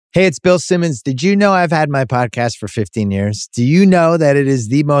Hey, it's Bill Simmons. Did you know I've had my podcast for 15 years? Do you know that it is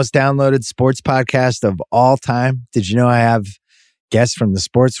the most downloaded sports podcast of all time? Did you know I have guests from the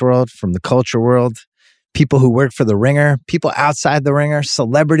sports world, from the culture world, people who work for The Ringer, people outside The Ringer,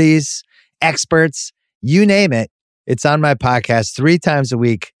 celebrities, experts, you name it. It's on my podcast 3 times a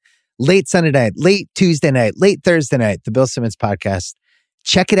week, late Sunday night, late Tuesday night, late Thursday night, the Bill Simmons podcast.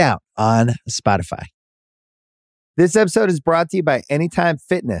 Check it out on Spotify. This episode is brought to you by Anytime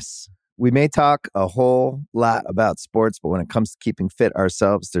Fitness. We may talk a whole lot about sports, but when it comes to keeping fit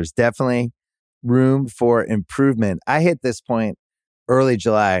ourselves, there's definitely room for improvement. I hit this point early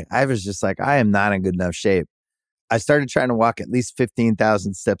July. I was just like, I am not in good enough shape. I started trying to walk at least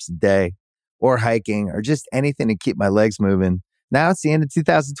 15,000 steps a day or hiking or just anything to keep my legs moving. Now it's the end of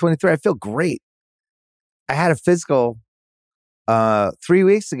 2023. I feel great. I had a physical 3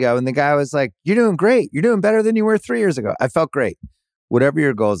 weeks ago, and the guy was like, you're doing great. You're doing better than you were 3 years ago. I felt great. Whatever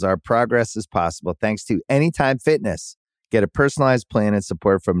your goals are, progress is possible thanks to Anytime Fitness. Get a personalized plan and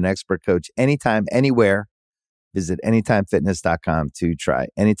support from an expert coach anytime, anywhere. Visit anytimefitness.com to try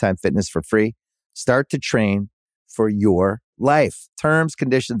Anytime Fitness for free. Start to train for your life. Terms,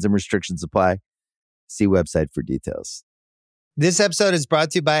 conditions, and restrictions apply. See website for details. This episode is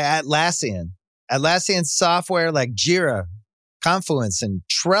brought to you by Atlassian. Atlassian software like Jira, Confluence, and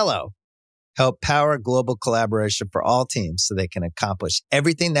Trello help power global collaboration for all teams so they can accomplish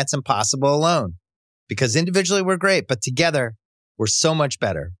everything that's impossible alone. Because individually we're great, but together we're so much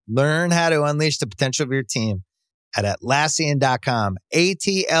better. Learn how to unleash the potential of your team at Atlassian.com.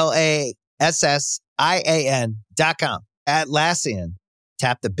 Atlassian.com. Atlassian.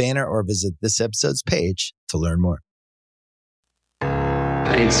 Tap the banner or visit this episode's page to learn more.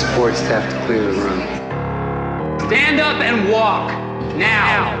 I need sports staff to clear the room. Stand up and walk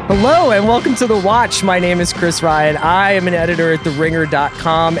now. Hello and welcome to The Watch. My name is Chris Ryan. I am an editor at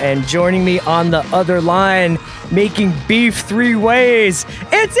TheRinger.com, and joining me on the other line, making beef 3 ways,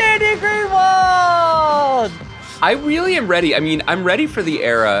 it's Andy Greenwald! I really am ready. I mean, I'm ready for the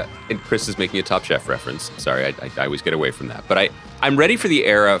era, and Chris is making a Top Chef reference. Sorry, I always get away from that. But I'm ready for the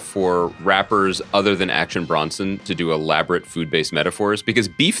era for rappers other than Action Bronson to do elaborate food-based metaphors, because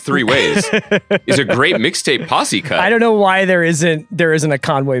Beef 3 Ways is a great mixtape posse cut. I don't know why there isn't a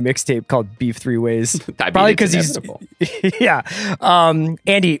Conway mixtape called Beef 3 Ways. Probably because he's yeah.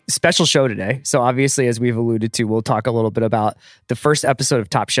 Andy, special show today. So obviously, as we've alluded to, we'll talk a little bit about the first episode of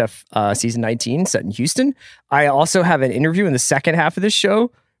Top Chef season 19 set in Houston. I also have an interview in the second half of this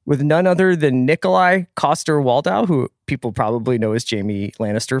show with none other than Nikolaj Coster-Waldau, who people probably know as Jaime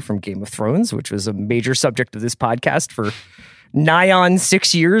Lannister from Game of Thrones, which was a major subject of this podcast for nigh on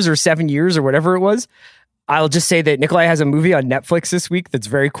 6 years or 7 years or whatever it was. I'll just say that Nikolaj has a movie on Netflix this week that's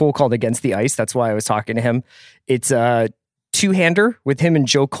very cool called Against the Ice. That's why I was talking to him. It's a two-hander with him and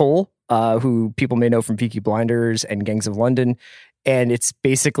Joe Cole, who people may know from Peaky Blinders and Gangs of London. And it's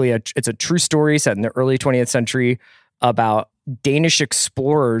basically it's a true story set in the early 20th century about Danish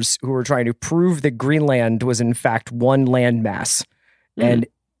explorers who were trying to prove that Greenland was in fact one landmass. And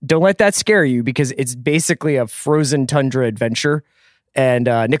don't let that scare you, because it's basically a frozen tundra adventure. And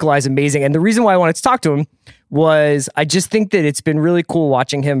Nikolaj's amazing. And the reason why I wanted to talk to him was I just think that it's been really cool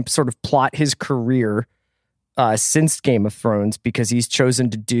watching him sort of plot his career since Game of Thrones, because he's chosen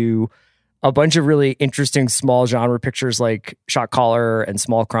to do a bunch of really interesting small genre pictures like Shot Caller and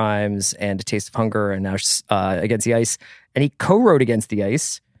Small Crimes and A Taste of Hunger and now Against the Ice. And he co-wrote Against the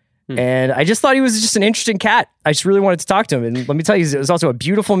Ice. And I just thought he was just an interesting cat. I just really wanted to talk to him. And let me tell you, he was also a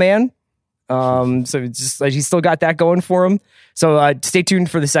beautiful man. So it's just like he's still got that going for him. So stay tuned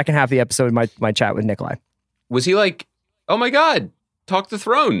for the second half of the episode, my chat with Nikolaj. Was he like, oh my God, Talk the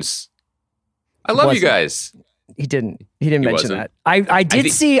Thrones? I love you guys. He didn't mention that.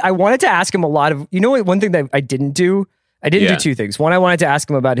 I wanted to ask him a lot of, one thing that I didn't do. I didn't do 2 things. One, I wanted to ask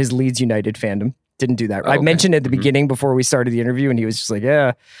him about his Leeds United fandom. Didn't do that. I mentioned at the beginning before we started the interview, and he was just like,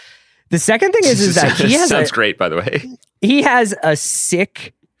 yeah. The second thing is that he has sounds great, by the way. He has a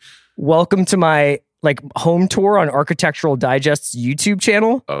sick welcome to my home tour on Architectural Digest's YouTube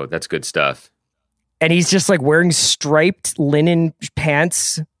channel. Oh, that's good stuff. And he's just wearing striped linen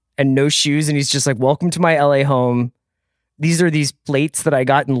pants and no shoes, and he's just like, welcome to my LA home. These are these plates that I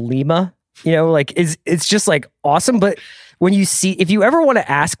got in Lima. It's just awesome. But when you see, if you ever want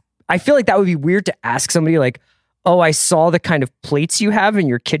to ask, I feel like that would be weird to ask somebody oh, I saw the kind of plates you have in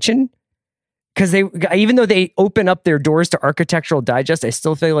your kitchen. Because even though they open up their doors to Architectural Digest, I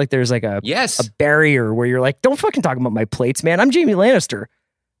still feel like there's a barrier where you're like, don't fucking talk about my plates, man. I'm Jaime Lannister.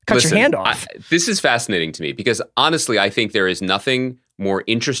 Cut your hand off. This is fascinating to me because honestly, I think there is nothing more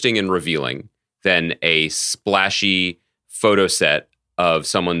interesting and revealing than a splashy photo set of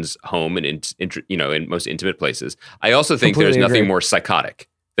someone's home and in most intimate places. I also think Completely there's nothing agree. more psychotic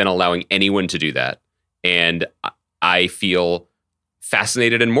than allowing anyone to do that. And I feel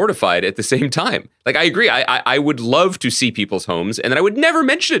fascinated and mortified at the same time. Like, I agree. I would love to see people's homes, and then I would never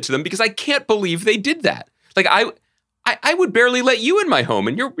mention it to them because I can't believe they did that. Like, I would barely let you in my home,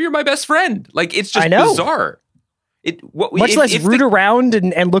 and you're my best friend. Like, it's just bizarre. Much less root around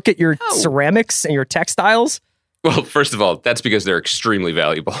and look at your ceramics and your textiles. Well, first of all, that's because they're extremely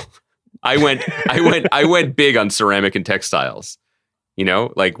valuable. I went big on ceramic and textiles. You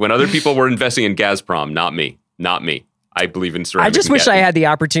know, like when other people were investing in Gazprom, not me. I believe in ceramic. I just wish I had the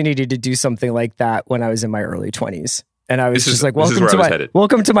opportunity to do something like that when I was in my early 20s. And I was welcome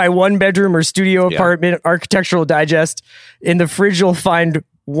to my 1-bedroom or studio apartment, Architectural Digest. In the fridge, you'll find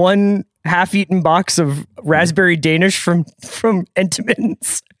one half-eaten box of raspberry Danish from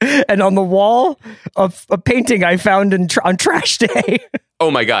Entenmann's, and on the wall of a painting I found on trash day.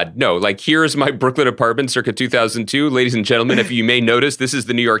 Oh my God, no, like here's my Brooklyn apartment circa 2002. Ladies and gentlemen, if you may notice, this is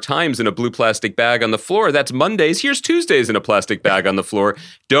the New York Times in a blue plastic bag on the floor. That's Mondays. Here's Tuesdays in a plastic bag on the floor.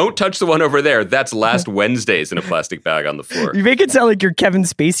 Don't touch the one over there. That's last Wednesdays in a plastic bag on the floor. You make it sound like you're Kevin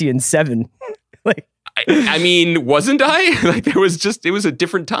Spacey in Seven. Like, I mean, wasn't I? Like it was a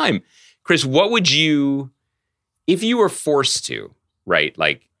different time. Chris, what would you, if you were forced to, right?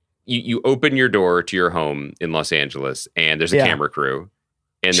 Like you open your door to your home in Los Angeles and there's a camera crew.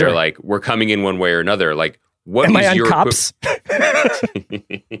 And they're like, we're coming in one way or another. Like, what am is I on your Cops?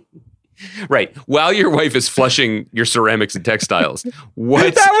 Right. While your wife is flushing your ceramics and textiles, that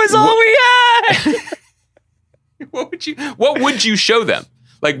was all we had. What would you show them?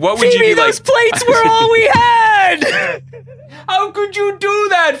 Like, what would Phoebe, you be those like? plates were all we had. How could you do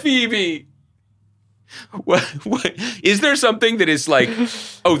that, Phoebe? What is there something that is like,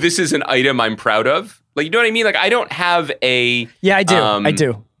 oh, this is an item I'm proud of? Like, you know what I mean? Like, I don't have a... Yeah, I do. I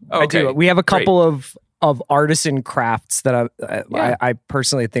do. Okay, I do. We have a couple of artisan crafts that I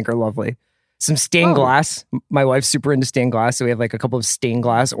personally think are lovely. Some stained glass. My wife's super into stained glass, so we have like a couple of stained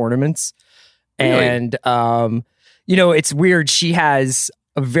glass ornaments. Really? And, it's weird. She has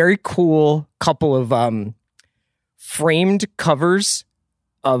a very cool couple of framed covers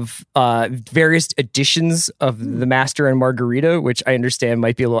of various editions of The Master and Margarita, which I understand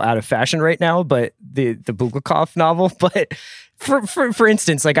might be a little out of fashion right now, but the Bulgakov novel. But for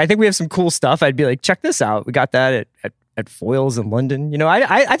instance, like I think we have some cool stuff. I'd be like, check this out. We got that at Foyles in London. You know,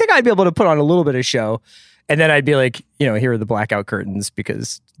 I think I'd be able to put on a little bit of show. And then I'd be like, here are the blackout curtains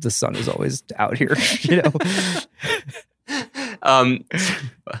because the sun is always out here,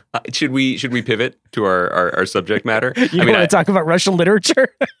 Should we pivot to our subject matter? You want to talk about Russian literature?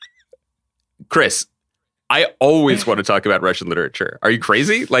 Chris, I always want to talk about Russian literature. Are you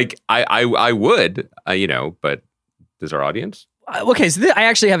crazy? Like I would, but does our audience? Okay, so I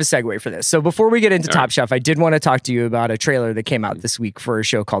actually have a segue for this. So before we get into Top Chef, I did want to talk to you about a trailer that came out this week for a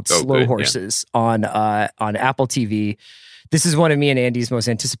show called Slow Horses on Apple TV. This is one of me and Andy's most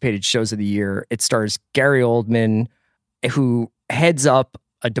anticipated shows of the year. It stars Gary Oldman, who heads up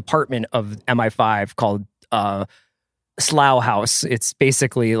a department of MI5 called Slough House. It's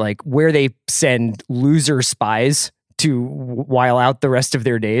basically like where they send loser spies to while out the rest of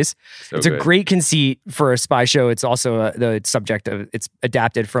their days. It's a great conceit for a spy show. It's also the subject of, it's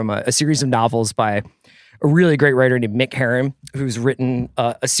adapted from a series of novels by a really great writer named Mick Herron, who's written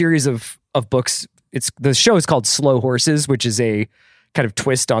a series of books. The show is called Slow Horses, which is a kind of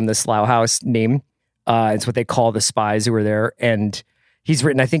twist on the Slough House name. It's what they call the spies who were there. And he's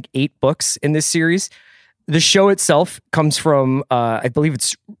written, I think, 8 books in this series. The show itself comes from, I believe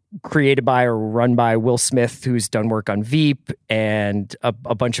it's created by or run by Will Smith, who's done work on Veep and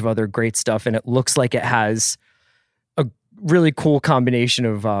a bunch of other great stuff. And it looks like it has a really cool combination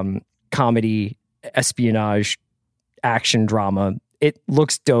of comedy, espionage, action, drama. It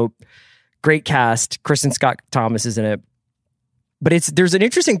looks dope. Great cast. Kristen Scott Thomas is in it. But there's an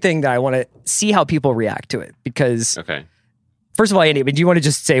interesting thing that I want to see how people react to it. Because, first of all, Andy, do you want to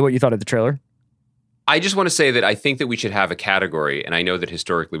just say what you thought of the trailer? I just want to say that I think that we should have a category, and I know that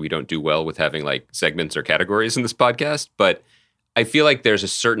historically we don't do well with having like segments or categories in this podcast, but I feel like there's a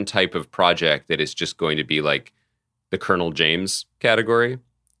certain type of project that is just going to be like the Colonel James category.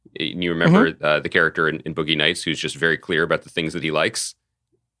 You remember the character in Boogie Nights who's just very clear about the things that he likes,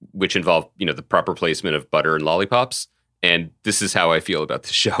 which involve, the proper placement of butter and lollipops. And this is how I feel about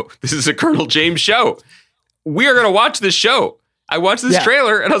this show. This is a Colonel James show. We are going to watch this show. I watched this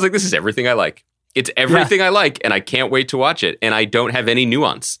trailer and I was like, this is everything I like. It's everything I like, and I can't wait to watch it. And I don't have any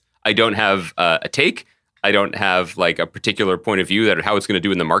nuance. I don't have a take. I don't have like a particular point of view that how it's going to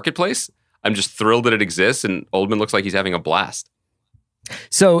do in the marketplace. I'm just thrilled that it exists, and Oldman looks like he's having a blast.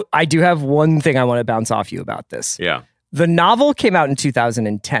 So I do have one thing I want to bounce off you about this. Yeah. The novel came out in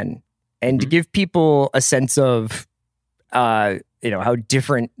 2010. And to give people a sense of, how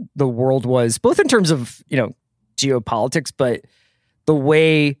different the world was, both in terms of, geopolitics, but the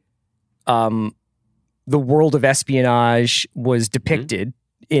way the world of espionage was depicted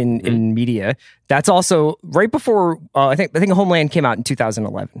in media. That's also right before, I think Homeland came out in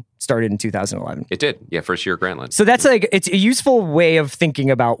 2011, started in 2011. It did. Yeah, first year Greenwald. So that's it's a useful way of thinking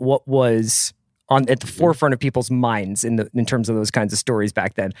about what was at the forefront of people's minds in terms of those kinds of stories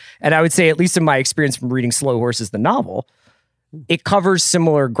back then. And I would say, at least in my experience from reading Slow Horses, the novel, it covers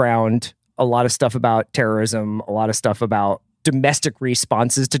similar ground, a lot of stuff about terrorism, a lot of stuff about domestic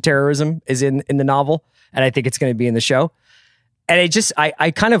responses to terrorism is in the novel. And I think it's going to be in the show. And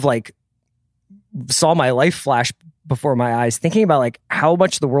I kind of like saw my life flash before my eyes, thinking about like how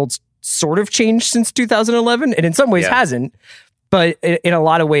much the world's sort of changed since 2011. And in some ways hasn't, but in a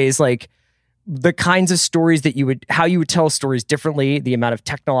lot of ways, like the kinds of stories how you would tell stories differently, the amount of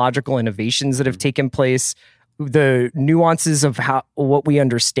technological innovations that have taken place, the nuances of what we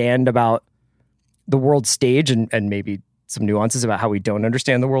understand about the world stage, and maybe some nuances about how we don't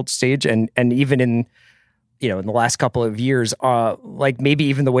understand the world stage. And even in the last couple of years, like maybe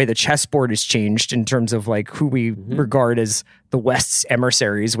even the way the chessboard has changed in terms of like who we regard as the West's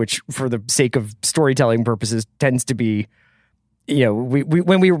emissaries, which for the sake of storytelling purposes tends to be,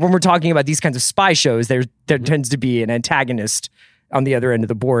 when we're talking about these kinds of spy shows, there tends to be an antagonist on the other end of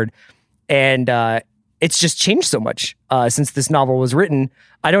the board. And it's just changed so much since this novel was written.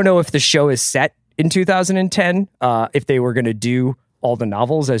 I don't know if the show is set in 2010, if they were going to do all the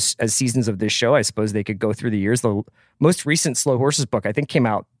novels as seasons of this show. I suppose they could go through the years. The most recent Slow Horses book, I think, came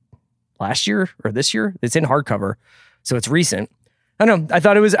out last year or this year. It's in hardcover, so it's recent. I don't know. I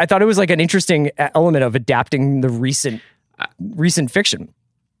thought it was like an interesting element of adapting the recent fiction.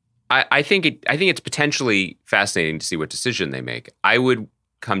 I think it's potentially fascinating to see what decision they make. I would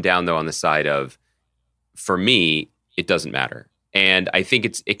come down though on the side of, for me, it doesn't matter. And I think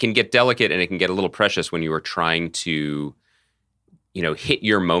it can get delicate and it can get a little precious when you are trying to, hit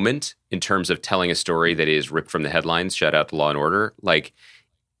your moment in terms of telling a story that is ripped from the headlines. Shout out to Law and Order. Like,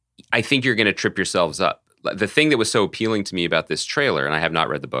 I think you're going to trip yourselves up. The thing that was so appealing to me about this trailer, and I have not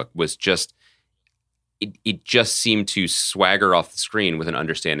read the book, was just it just seemed to swagger off the screen with an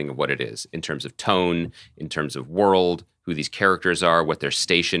understanding of what it is in terms of tone, in terms of world, who these characters are, what their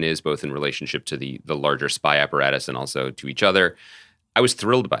station is, both in relationship to the larger spy apparatus and also to each other. I was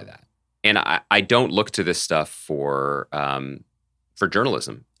thrilled by that. And I don't look to this stuff for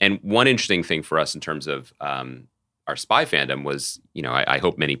journalism. And one interesting thing for us in terms of our spy fandom was, I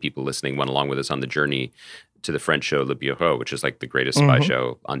hope many people listening went along with us on the journey to the French show Le Bureau, which is like the greatest spy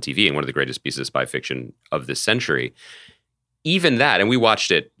show on TV and one of the greatest pieces of spy fiction of this century. Even that, and we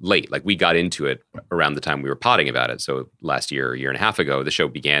watched it late, like we got into it around the time we were potting about it. So last year, a year and a half ago, the show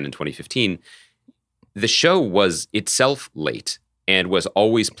began in 2015. The show was itself late and was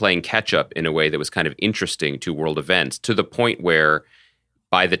always playing catch up in a way that was kind of interesting to world events, to the point where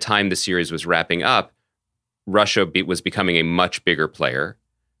by the time the series was wrapping up, Russia was becoming a much bigger player.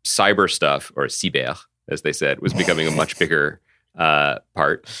 Cyber stuff, or cyber, as they said, was becoming a much bigger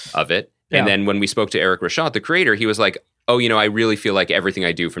part of it. And then when we spoke to Eric Rochant, the creator, he was like, oh, I really feel like everything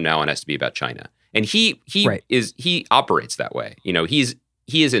I do from now on has to be about China. And he operates that way.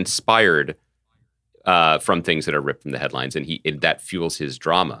 He is inspired from things that are ripped from the headlines, and that fuels his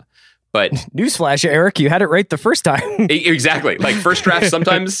drama. But newsflash, Eric, you had it right the first time. Exactly. Like first draft,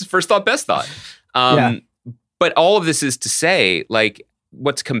 sometimes first thought, best thought. But all of this is to say, like,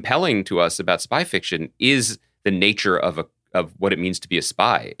 what's compelling to us about spy fiction is the nature of what it means to be a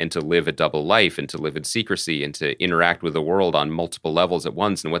spy and to live a double life and to live in secrecy and to interact with the world on multiple levels at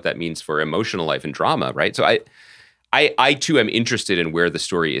once, and what that means for emotional life and drama, right? So I too am interested in where the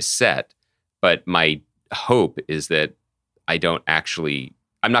story is set, but my hope is that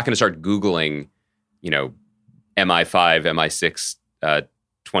I'm not going to start Googling, MI5, MI6,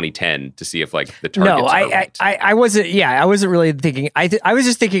 2010 to see if like the targets are right. I wasn't really thinking. I was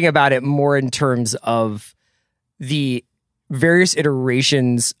just thinking about it more in terms of the various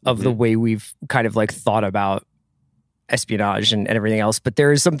iterations of the way we've kind of like thought about espionage and everything else. But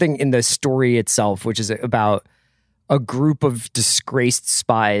there is something in the story itself, which is about a group of disgraced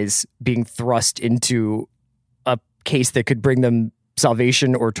spies being thrust into a case that could bring them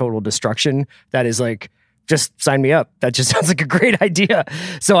salvation or total destruction. That is like, just sign me up. That just sounds like a great idea.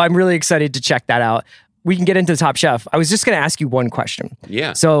 So I'm really excited to check that out. We can get into Top Chef. I was just going to ask you one question.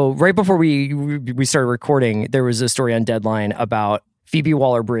 Yeah. So right before we started recording, there was a story on Deadline about Phoebe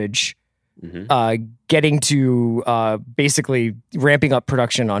Waller-Bridge getting to basically ramping up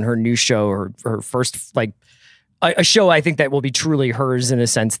production on her new show, or her first like a show I think that will be truly hers in a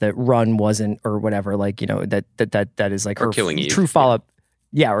sense that Run wasn't, or whatever. Like, you know, that is like or her Killing Eve. True follow up.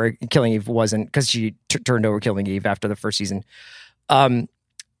 Yeah, or Killing Eve wasn't, because she turned over Killing Eve after the first season.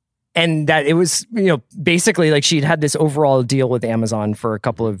 And that it was, you know, basically like she'd had this overall deal with Amazon for a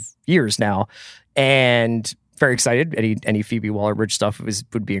couple of years now, and very excited. Any Phoebe Waller-Bridge stuff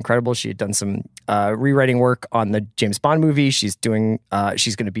would be incredible. She had done some rewriting work on the James Bond movie. She's going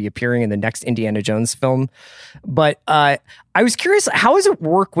to be appearing in the next Indiana Jones film. But I was curious, how does it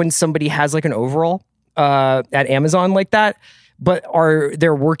work when somebody has like an overall at Amazon like that, but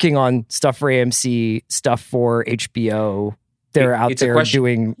they're working on stuff for AMC, stuff for HBO? They're out there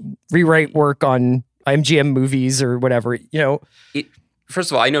doing rewrite work on MGM movies or whatever, you know. First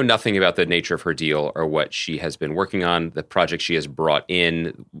of all, I know nothing about the nature of her deal or what she has been working on, the project she has brought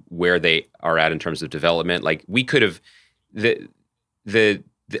in, where they are at in terms of development. Like, we could have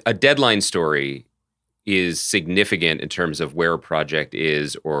a deadline story is significant in terms of where a project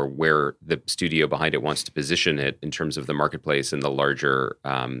is or where the studio behind it wants to position it in terms of the marketplace and the larger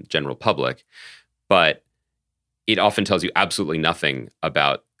general public. But it often tells you absolutely nothing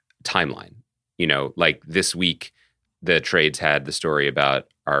about timeline. You know, like this week, the trades had the story about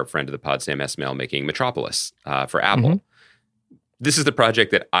our friend of the pod, Sam Esmail, making Metropolis for Apple. Mm-hmm. This is the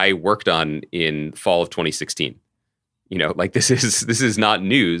project that I worked on in fall of 2016. You know, like this is not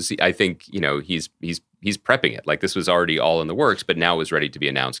news. I think, you know, he's prepping it. Like, this was already all in the works, but now it was ready to be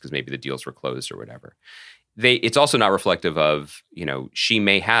announced because maybe the deals were closed or whatever. It's also not reflective of, you know, she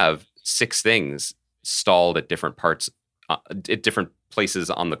may have 6 things stalled at different parts, at different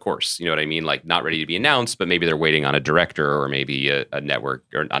places on the course. You know what I mean? Like, not ready to be announced, but maybe they're waiting on a director or maybe a network,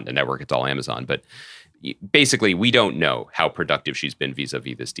 or not a network, it's all Amazon. But basically, we don't know how productive she's been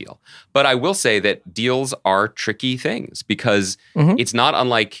vis-a-vis this deal. But I will say that deals are tricky things, because it's not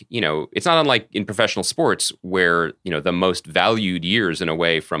unlike, you know, it's not unlike in professional sports where, you know, the most valued years in a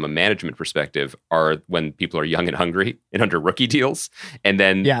way from a management perspective are when people are young and hungry and under rookie deals. And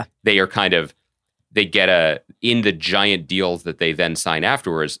then they are kind of, they get in the giant deals that they then sign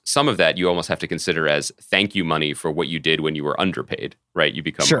afterwards, some of that you almost have to consider as thank you money for what you did when you were underpaid, right? You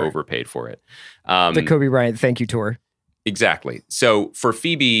become overpaid for it. The Kobe Bryant thank you tour. Exactly. So for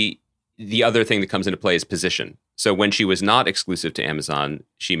Phoebe, the other thing that comes into play is position. So when she was not exclusive to Amazon,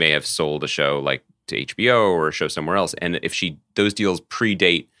 she may have sold a show like to HBO or a show somewhere else. And if those deals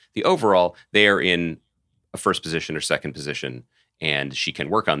predate the overall, they are in a first position or second position, and she can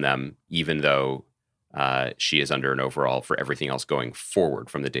work on them even though she is under an overall for everything else going forward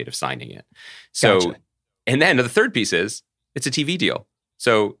from the date of signing it. So, gotcha. And then the third piece is it's a TV deal.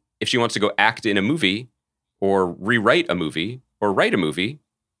 So if she wants to go act in a movie or rewrite a movie or write a movie,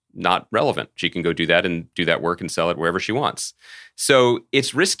 not relevant. She can go do that and do that work and sell it wherever she wants. So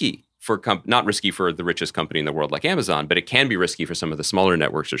it's risky for not risky for the richest company in the world like Amazon, but it can be risky for some of the smaller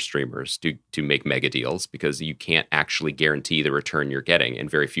networks or streamers to make mega deals, because you can't actually guarantee the return you're getting, and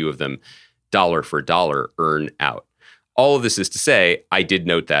very few of them dollar for dollar earn out. All of this is to say, I did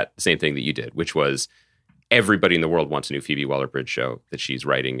note that same thing that you did, which was everybody in the world wants a new Phoebe Waller-Bridge show that she's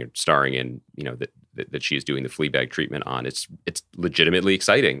writing and starring in, you know, that she's doing the Fleabag treatment on. It's legitimately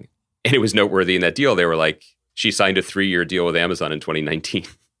exciting. And it was noteworthy in that deal. They were like, she signed a 3-year deal with Amazon in 2019.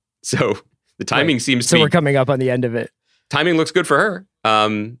 So the timing seems to be... So we're coming up on the end of it. Timing looks good for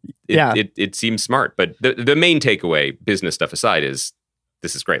her. It seems smart. But the main takeaway, business stuff aside, is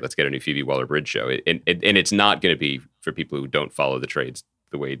this is great. Let's get a new Phoebe Waller-Bridge show. And it's not going to be for people who don't follow the trades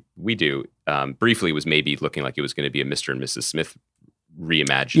the way we do. Briefly, it was maybe looking like it was going to be a Mr. and Mrs. Smith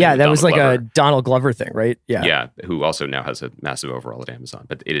reimagining. Yeah, that was like a Donald Glover thing, right? Yeah. Yeah, who also now has a massive overall at Amazon.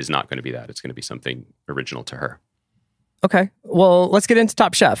 But it is not going to be that. It's going to be something original to her. Okay. Well, let's get into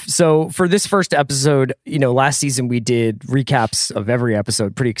Top Chef. So for this first episode, you know, last season we did recaps of every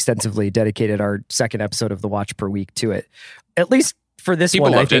episode pretty extensively, dedicated our second episode of the Watch per week to it. At least for this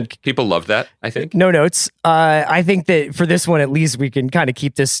one, I think people loved that. I think no notes. I think that for this one, at least we can kind of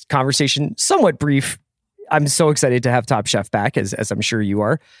keep this conversation somewhat brief. I'm so excited to have Top Chef back, as I'm sure you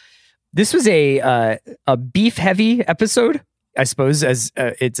are. This was a beef heavy episode, I suppose, as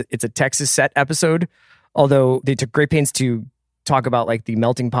it's a Texas set episode. Although they took great pains to talk about like the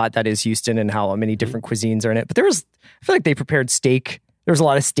melting pot that is Houston and how many different cuisines are in it. But I feel like they prepared steak. There was a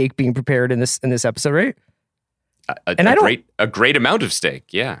lot of steak being prepared in this episode, right? A great amount of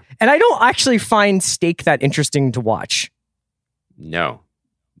steak, yeah. And I don't actually find steak that interesting to watch. No,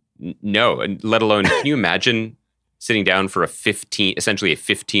 and let alone, can you imagine sitting down for essentially a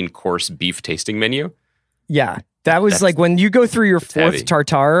 15-course beef tasting menu? Yeah. That was like when you go through your fourth heavy.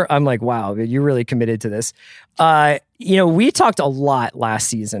 tartare, I'm like, wow, you're really committed to this. We talked a lot last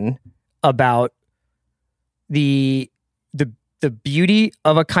season about the beauty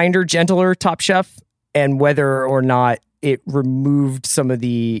of a kinder, gentler Top Chef and whether or not it removed some of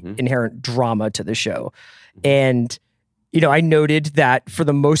the inherent drama to the show. And, I noted that for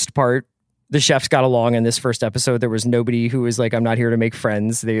the most part, the chefs got along in this first episode. There was nobody who was like, I'm not here to make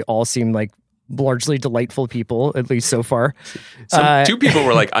friends. They all seemed like largely delightful people, at least so far. Two people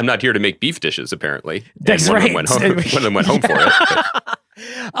were like, I'm not here to make beef dishes, apparently. That's and right. One of them went home for it.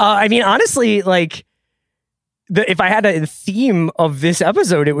 But. Honestly, like, if I had a theme of this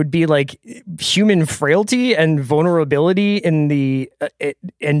episode, it would be like human frailty and vulnerability in the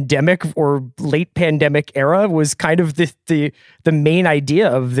endemic or late pandemic era was kind of the main idea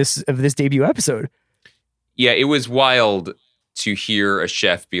of this debut episode. Yeah, it was wild to hear a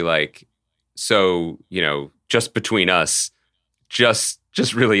chef be like, so, just between us, just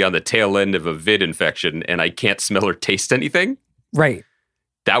really on the tail end of a vid infection and I can't smell or taste anything. Right.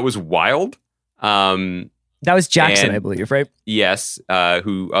 That was wild. That was Jackson, I believe, right? Yes,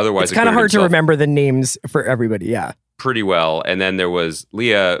 who otherwise... It's kind of hard to remember the names for everybody, yeah. Pretty well. And then there was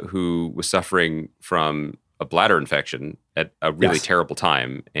Leah, who was suffering from a bladder infection at a really terrible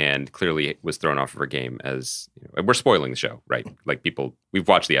time and clearly was thrown off of her game as... we're spoiling the show, right? Like people... We've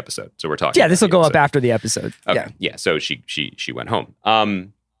watched the episode, so we're talking... Yeah, this will go up after the episode. Okay. Yeah, so she went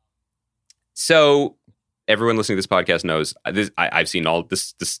home. So... Everyone listening to this podcast knows I've seen all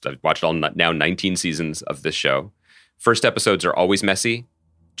this. I've watched all now 19 seasons of this show. First episodes are always messy,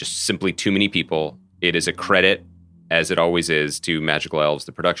 just simply too many people. It is a credit, as it always is, to Magical Elves,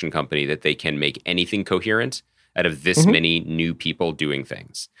 the production company, that they can make anything coherent out of this many new people doing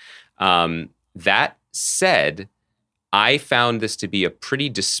things. That said, I found this to be a pretty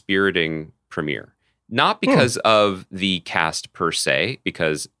dispiriting premiere. Not because of the cast per se,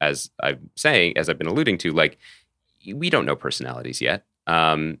 because as I've been alluding to, like, we don't know personalities yet.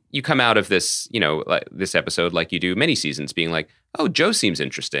 You come out of this, like this episode, like you do many seasons, being like, oh, Joe seems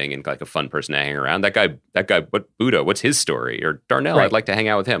interesting and like a fun person to hang around. That guy, what Buddha, what's his story? Or Darnell, I'd like to hang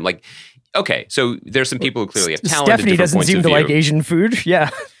out with him. Like, okay, so there's some people who clearly have talent. Stephanie doesn't seem to like Asian food.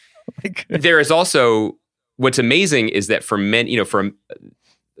 Yeah. There is also, what's amazing is that for men, for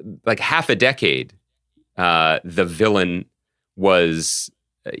like half a decade, the villain was,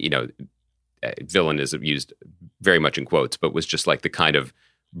 villain is used very much in quotes, but was just like the kind of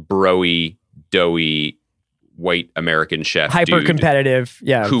bro-y, doughy, white American chef, hyper competitive,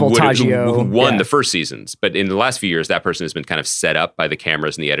 who won the first seasons. But in the last few years, that person has been kind of set up by the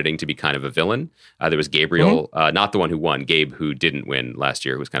cameras and the editing to be kind of a villain. There was Gabriel, not the one who won, Gabe, who didn't win last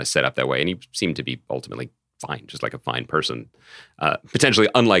year, who was kind of set up that way, and he seemed to be ultimately fine, just like a fine person, potentially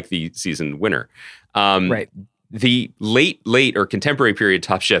unlike the season winner. Right. The late or contemporary period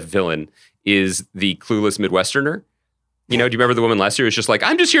Top Chef villain is the clueless Midwesterner. Do you remember the woman last year who was just like,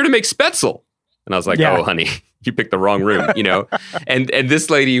 I'm just here to make Spätzle. And I was like, oh, honey, you picked the wrong room, and this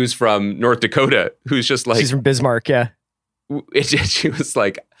lady who's from North Dakota, who's just like... She's from Bismarck, yeah. She was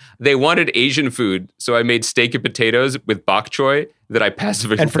like, they wanted Asian food, so I made steak and potatoes with bok choy that I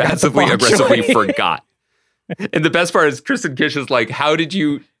passively aggressively forgot. And the best part is Kristen Kish is like,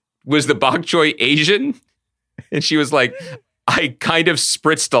 was the bok choy Asian? And she was like, I kind of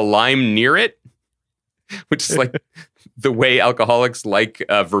spritzed a lime near it, which is like the way alcoholics like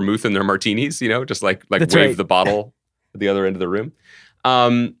vermouth in their martinis, just like That's wave right. the bottle at the other end of the room.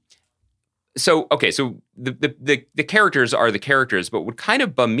 So the characters are the characters, but what kind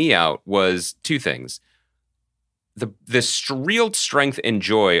of bummed me out was two things. The real strength and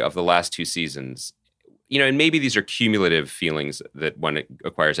joy of the last two seasons, and maybe these are cumulative feelings that one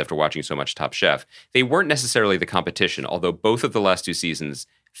acquires after watching so much Top Chef. They weren't necessarily the competition, although both of the last two seasons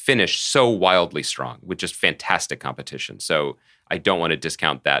finished so wildly strong with just fantastic competition. So I don't want to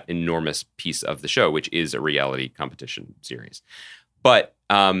discount that enormous piece of the show, which is a reality competition series. But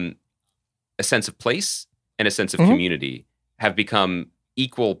a sense of place and a sense of community have become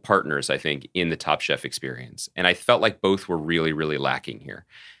equal partners, I think, in the Top Chef experience. And I felt like both were really, really lacking here.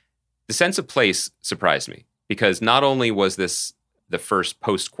 The sense of place surprised me because not only was this the first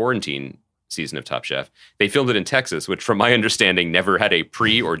post-quarantine season of Top Chef, they filmed it in Texas, which from my understanding never had a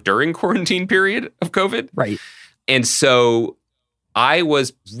pre or during quarantine period of COVID. Right. And so I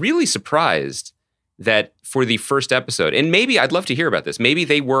was really surprised that for the first episode, and maybe I'd love to hear about this, maybe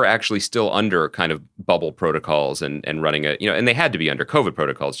they were actually still under kind of bubble protocols and running and they had to be under COVID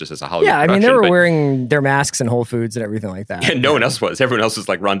protocols just as a Hollywood production. They were wearing their masks in Whole Foods and everything like that. And no one else was. Everyone else was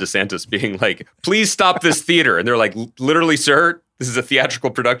like Ron DeSantis being like, please stop this theater. And they're like, literally, sir, This is a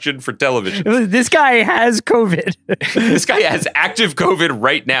theatrical production for television. This guy has COVID. This guy has active COVID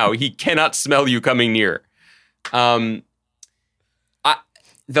right now. He cannot smell you coming near. The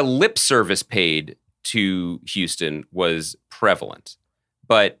lip service paid to Houston was prevalent.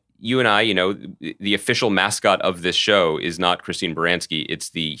 But you and I, the official mascot of this show is not Christine Baranski.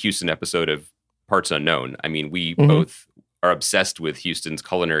 It's the Houston episode of Parts Unknown. I mean, we both are obsessed with Houston's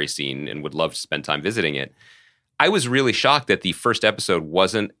culinary scene and would love to spend time visiting it. I was really shocked that the first episode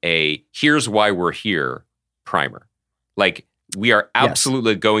wasn't a here's why we're here primer. Like, we are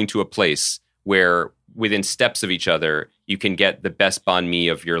absolutely going to a place where within steps of each other, you can get the best banh mi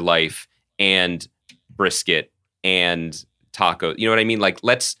of your life and brisket and taco. You know what I mean? Like,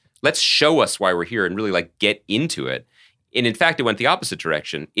 let's show us why we're here and really like get into it. And in fact, it went the opposite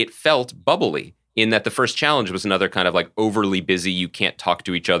direction. It felt bubbly in that the first challenge was another kind of like overly busy, you can't talk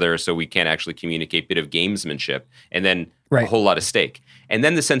to each other, so we can't actually communicate, bit of gamesmanship, and then a whole lot of steak. And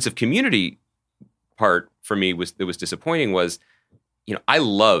then the sense of community part for me that was disappointing was, I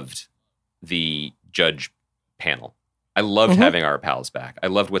loved the judge panel. I loved having our pals back. I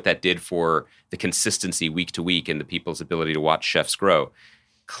loved what that did for the consistency week to week and the people's ability to watch chefs grow.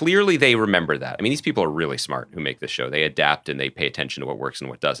 Clearly, they remember that. I mean, these people are really smart who make this show. They adapt and they pay attention to what works and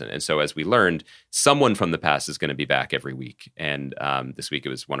what doesn't. And so, as we learned, someone from the past is going to be back every week. And this week, it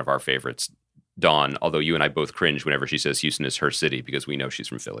was one of our favorites, Dawn, although you and I both cringe whenever she says Houston is her city because we know she's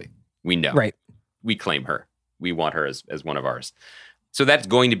from Philly. We know. Right. We claim her. We want her as one of ours. So that's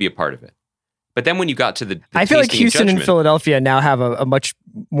going to be a part of it. But then when you got to the I feel like Houston and Philadelphia now have a much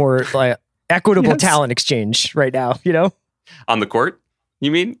more like equitable talent exchange right now, On the court? You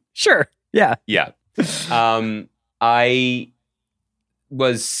mean? Sure. Yeah. Yeah. I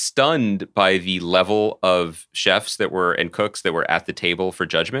was stunned by the level of chefs and cooks that were at the table for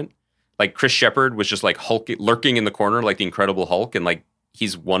judgment. Like Chris Shepard was just like lurking in the corner like the Incredible Hulk. And like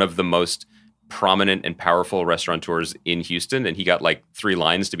he's one of the most prominent and powerful restaurateurs in Houston. And he got like 3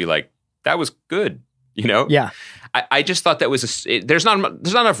 lines to be like, that was good. Yeah. I just thought that was there's not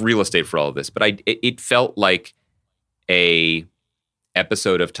enough real estate for all of this, but it felt like a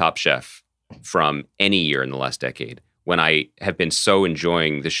episode of Top Chef from any year in the last decade when I have been so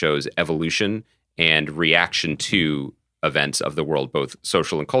enjoying the show's evolution and reaction to events of the world, both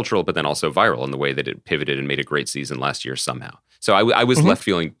social and cultural, but then also viral in the way that it pivoted and made a great season last year somehow. So I was left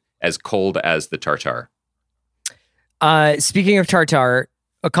feeling as cold as the tartare. Speaking of tartare,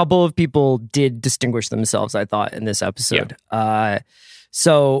 a couple of people did distinguish themselves, I thought, in this episode. Yeah.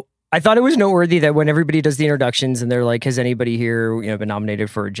 So I thought it was noteworthy that when everybody does the introductions and they're like, has anybody here been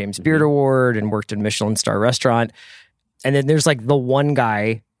nominated for a James Beard Award and worked in a Michelin star restaurant? And then there's like the one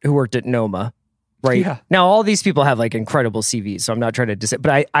guy who worked at Noma, right? Yeah. Now, all these people have like incredible CVs, so I'm not trying to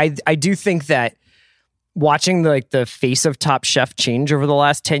but I do think that watching the face of Top Chef change over the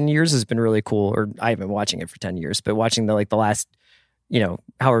last 10 years has been really cool. Or I haven't been watching it for 10 years, but watching the last,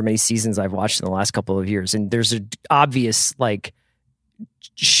 however many seasons I've watched in the last couple of years. And there's an obvious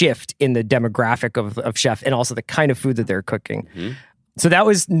shift in the demographic of chef and also the kind of food that they're cooking. Mm-hmm. So that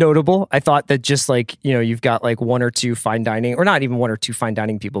was notable. I thought that just you've got one or two fine dining, or not even one or two fine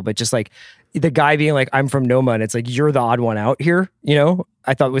dining people, but just the guy being like, I'm from Noma, and it's like, you're the odd one out here,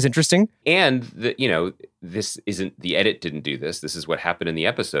 I thought it was interesting. And this isn't, the edit didn't do this. This is what happened in the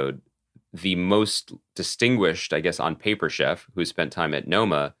episode. The most distinguished, I guess, on paper chef who spent time at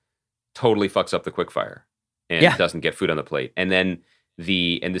Noma totally fucks up the quickfire and doesn't get food on the plate. And then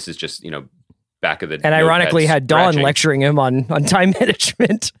and this is just, back of the and ironically had Dawn lecturing him on time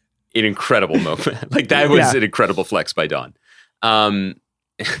management. An incredible moment. That was an incredible flex by Dawn.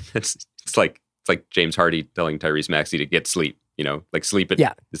 It's like James Hardy telling Tyrese Maxey to get sleep, sleep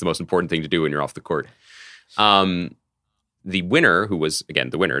is the most important thing to do when you're off the court. The winner, who was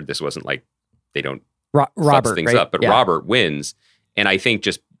again the winner, this wasn't like they don't Robert things right? up, but Robert wins. And I think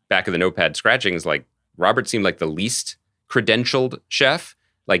just back of the notepad scratching is Robert seemed like the least credentialed chef.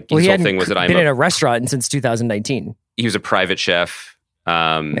 His whole thing was that I'm been in a restaurant since 2019. He was a private chef,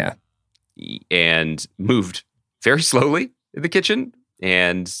 and moved very slowly in the kitchen,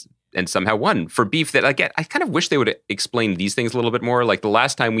 and somehow won for beef that I kind of wish they would explain these things a little bit more. Like the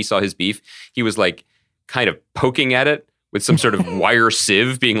last time we saw his beef, he was kind of poking at it with some sort of wire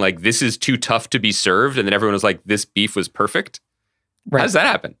sieve, being like, "This is too tough to be served," and then everyone was like, "This beef was perfect." Right. How does that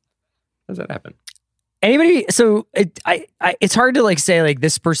happen? Anybody? So it's hard to say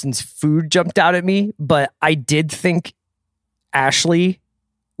this person's food jumped out at me, but I did think Ashley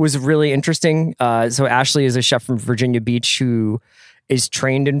was really interesting. So Ashley is a chef from Virginia Beach who is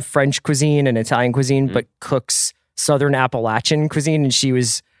trained in French cuisine and Italian cuisine, but cooks Southern Appalachian cuisine. And she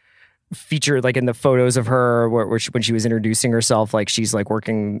was featured like in the photos of her where when she was introducing herself, like she's like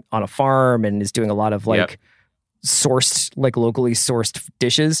working on a farm and is doing a lot of like sourced, like locally sourced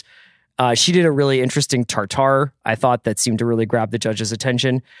dishes. She did a really interesting tartare, I thought, that seemed to really grab the judge's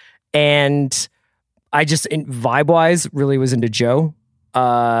attention. And I just, vibe-wise, really was into Joe. Joe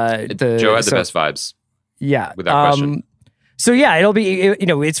had the best vibes. Yeah. Without question. So yeah, it'll be,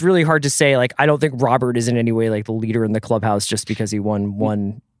 it's really hard to say. Like, I don't think Robert is in any way like the leader in the clubhouse just because he won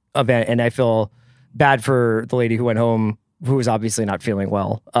one event. And I feel bad for the lady who went home, who was obviously not feeling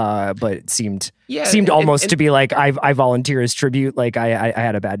well, but it seemed almost to be like, I volunteer as tribute. Like I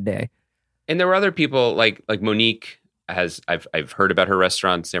had a bad day. And there were other people like Monique I've heard about her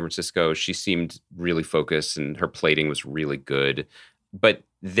restaurant in San Francisco. She seemed really focused and her plating was really good, but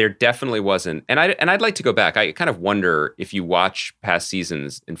there definitely wasn't. And I'd like to go back. I kind of wonder if you watch past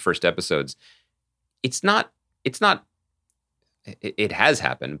seasons and first episodes, it has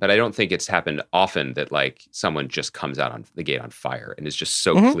happened, but I don't think it's happened often that like someone just comes out on the gate on fire and is just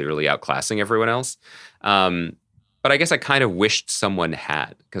so clearly outclassing everyone else. But I guess I kind of wished someone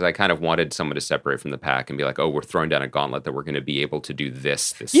had, because I kind of wanted someone to separate from the pack and be like, oh, we're throwing down a gauntlet that we're going to be able to do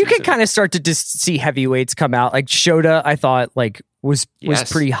this You season. can kind of start to just see heavyweights come out. Like Shota, I thought like was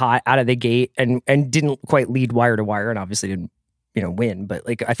pretty hot out of the gate and didn't quite lead wire to wire and obviously didn't, win. But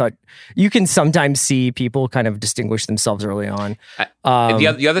like I thought you can sometimes see people kind of distinguish themselves early on.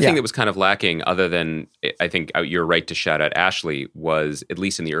 The other thing that was kind of lacking, other than I think you're right to shout out Ashley, was at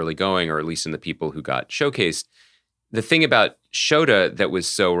least in the early going, or at least in the people who got showcased, the thing about Shota that was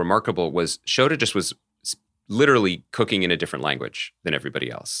so remarkable was Shota just was literally cooking in a different language than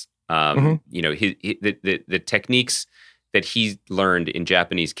everybody else. The techniques that he learned in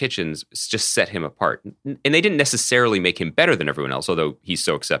Japanese kitchens just set him apart. And they didn't necessarily make him better than everyone else, although he's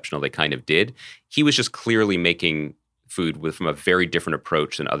so exceptional, they kind of did. He was just clearly making food from a very different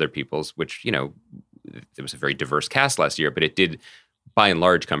approach than other people's, which, there was a very diverse cast last year, but it did, by and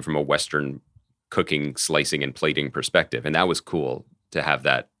large, come from a Western cooking, slicing, and plating perspective. And that was cool to have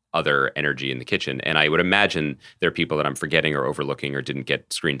that other energy in the kitchen. And I would imagine there are people that I'm forgetting or overlooking or didn't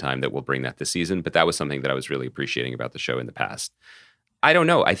get screen time that will bring that this season. But that was something that I was really appreciating about the show in the past. I don't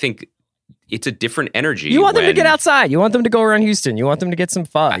know. I think it's a different energy. You want them to get outside. You want them to go around Houston. You want them to get some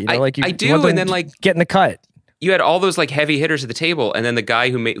fun. I do. And then get in the cut. You had all those like heavy hitters at the table. And then the guy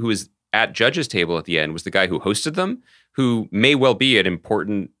who was at judges' table at the end was the guy who hosted them, who may well be an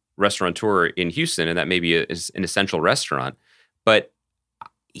important restaurateur in Houston, and that maybe is an essential restaurant, but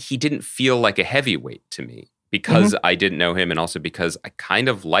he didn't feel like a heavyweight to me because I didn't know him, and also because I kind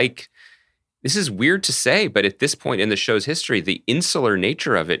of like, this is weird to say, but at this point in the show's history, the insular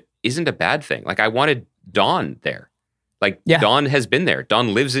nature of it isn't a bad thing. Like I wanted Dawn there. Dawn has been there.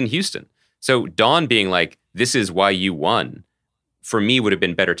 Dawn lives in Houston. So Dawn being like, this is why you won, for me would have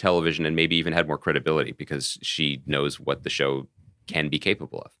been better television and maybe even had more credibility because she knows what the show can be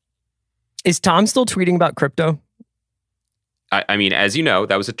capable of. Is Tom still tweeting about crypto? I mean, as you know,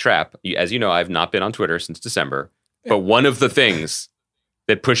 that was a trap. As you know, I've not been on Twitter since December. But one of the things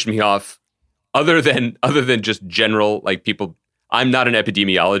that pushed me off, other than just general, like people, I'm not an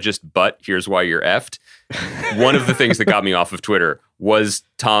epidemiologist, but here's why you're effed. One of the things that got me off of Twitter was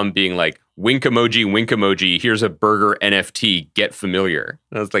Tom being like, wink emoji, here's a burger NFT, get familiar.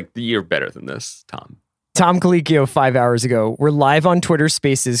 And I was like, you're better than this, Tom. Tom Colicchio 5 hours ago. We're live on Twitter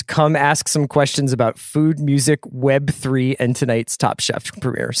Spaces. Come ask some questions about food, music, Web3, and tonight's Top Chef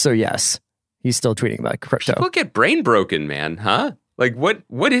premiere. So yes, he's still tweeting about crypto. People get brain broken, man, huh? Like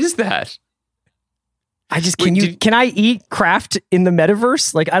what is that? Can I eat craft in the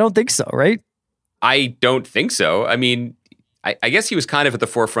metaverse? Like, I don't think so, right? I don't think so. I mean, I guess he was kind of at the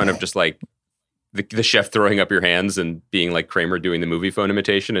forefront of just like the chef throwing up your hands and being like Kramer doing the movie phone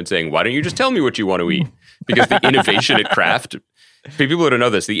imitation and saying, why don't you just tell me what you want to eat? Because the innovation at Kraft, people who don't know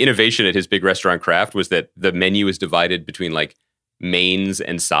this, the innovation at his big restaurant Kraft was that the menu is divided between like mains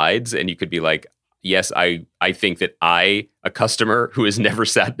and sides. And you could be like, yes, I think that a customer who has never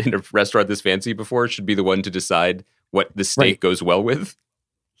sat in a restaurant this fancy before, should be the one to decide what the steak goes well with.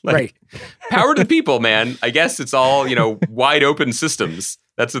 Like, power to the people, man. I guess it's all, wide open systems.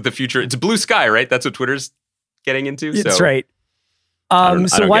 That's what the future, it's blue sky, right? That's what Twitter's getting into. That's right.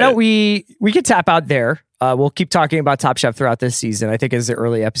 So why don't we could tap out there. We'll keep talking about Top Chef throughout this season. I think as the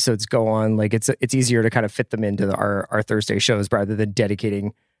early episodes go on, like it's easier to kind of fit them into our Thursday shows rather than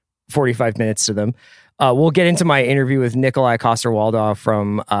dedicating 45 minutes to them. We'll get into my interview with Nikolaj Coster-Waldau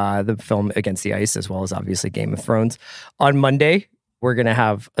from the film Against the Ice, as well as obviously Game of Thrones. On Monday, we're going to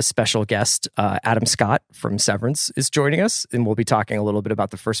have a special guest. Adam Scott from Severance is joining us, and we'll be talking a little bit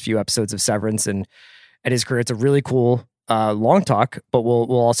about the first few episodes of Severance and his career. It's a really cool long talk, but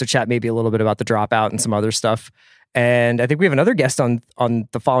we'll also chat maybe a little bit about the dropout and some other stuff. And I think we have another guest on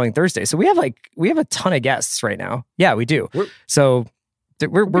the following Thursday. So we have a ton of guests right now. Yeah, we do. We're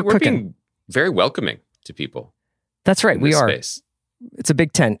cooking. Being very welcoming to people. That's right. We are. Space. It's a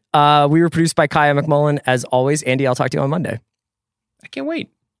big tent. We were produced by Kaya McMullen. As always, Andy, I'll talk to you on Monday. I can't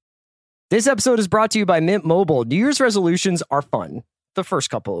wait. This episode is brought to you by Mint Mobile. New Year's resolutions are fun the first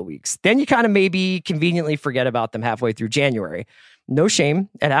couple of weeks. Then you kind of maybe conveniently forget about them halfway through January. No shame.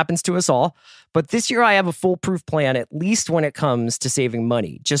 It happens to us all. But this year I have a foolproof plan, at least when it comes to saving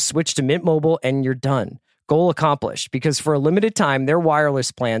money. Just switch to Mint Mobile and you're done. Goal accomplished, because for a limited time, their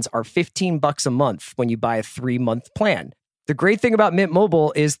wireless plans are $15 a month when you buy a 3-month plan. The great thing about Mint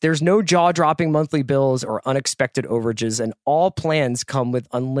Mobile is there's no jaw-dropping monthly bills or unexpected overages, and all plans come with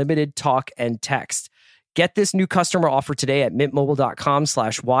unlimited talk and text. Get this new customer offer today at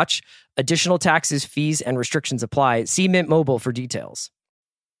mintmobile.com/watch. Additional taxes, fees, and restrictions apply. See Mint Mobile for details.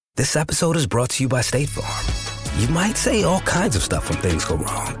 This episode is brought to you by State Farm. You might say all kinds of stuff when things go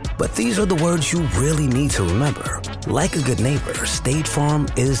wrong, but these are the words you really need to remember. Like a good neighbor, State Farm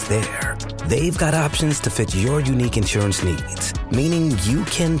is there. They've got options to fit your unique insurance needs, meaning you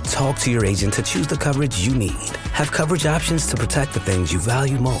can talk to your agent to choose the coverage you need. Have coverage options to protect the things you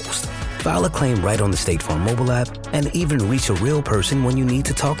value most. File a claim right on the State Farm mobile app, and even reach a real person when you need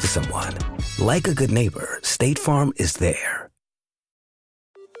to talk to someone. Like a good neighbor, State Farm is there.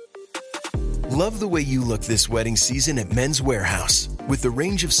 Love the way you look this wedding season at Men's Warehouse. With the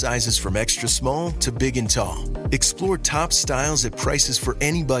range of sizes from extra small to big and tall. Explore top styles at prices for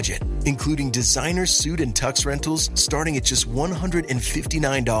any budget, including designer suit and tux rentals starting at just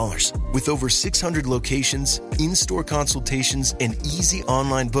 $159. With over 600 locations, in-store consultations, and easy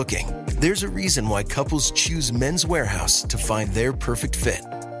online booking, there's a reason why couples choose Men's Warehouse to find their perfect fit.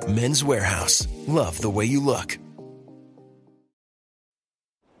 Men's Warehouse. Love the way you look.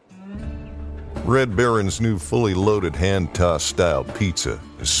 Red Baron's new fully loaded hand-tossed style pizza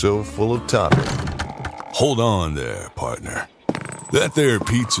is so full of topping. Hold on there, partner. That there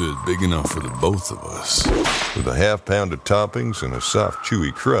pizza is big enough for the both of us. With a half pound of toppings and a soft,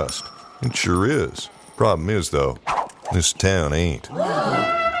 chewy crust. It sure is. Problem is, though, this town ain't.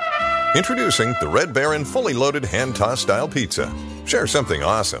 Introducing the Red Baron fully loaded hand-tossed style pizza. Share something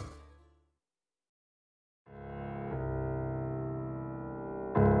awesome.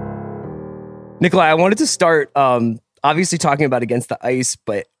 Nikolaj, I wanted to start obviously talking about Against the Ice,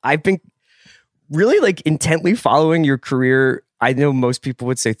 but I've been really intently following your career. I know most people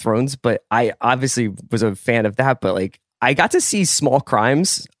would say Thrones, but I obviously was a fan of that. But I got to see Small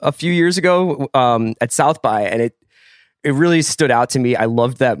Crimes a few years ago at South by, and it really stood out to me. I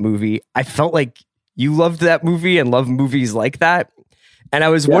loved that movie. I felt like you loved that movie and love movies like that. And I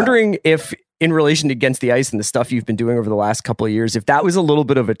was wondering if, in relation to Against the Ice and the stuff you've been doing over the last couple of years, if that was a little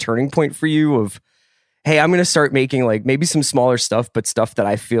bit of a turning point for you of, hey, I'm going to start making maybe some smaller stuff, but stuff that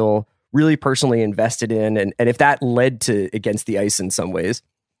I feel really personally invested in. And if that led to Against the Ice in some ways.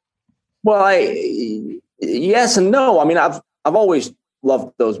 Well, yes and no. I mean, I've always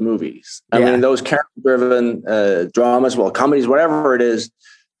loved those movies. I mean, those character-driven dramas, comedies, whatever it is.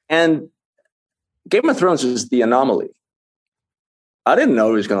 And Game of Thrones is the anomaly. I didn't know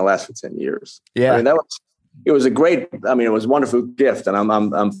it was going to last for 10 years. Yeah. I mean, it was a wonderful gift, and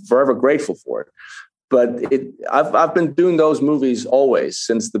I'm forever grateful for it. But I've been doing those movies always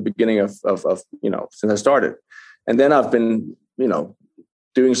since the beginning of since I started. And then I've been,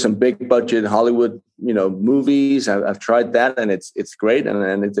 doing some big budget Hollywood, movies. I've tried that, and it's great.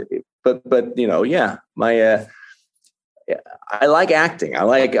 I like acting. I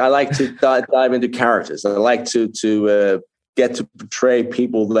like to dive into characters. I like to get to portray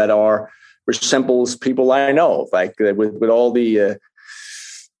people that resembles people I know, with all the,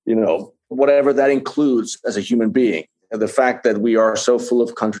 whatever that includes as a human being. And the fact that we are so full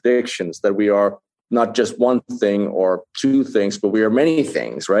of contradictions, that we are not just one thing or two things, but we are many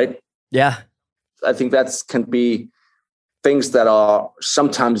things, right? Yeah. I think that can be things that are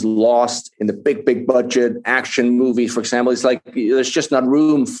sometimes lost in the big budget action movies, for example. It's there's just not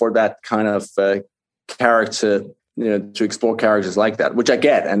room for that kind of character, to explore characters like that, which I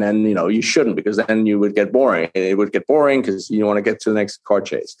get. And then, you shouldn't, because then you would get boring. It would get boring because you want to get to the next car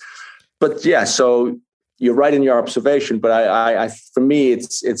chase. But yeah, so you're right in your observation, but I for me,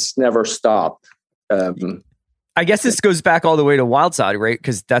 it's never stopped. I guess this goes back all the way to Wild Side, right?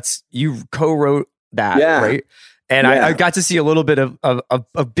 Because you co-wrote that, right? And I got to see a little bit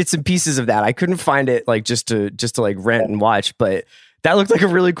of bits and pieces of that. I couldn't find it just to rent and watch, but That looked like a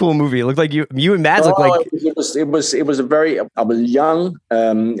really cool movie. It looked like you and Mads looked like it was a very. I was young,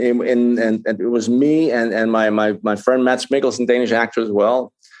 and it was me and my friend Mads Mikkelsen, Danish actor as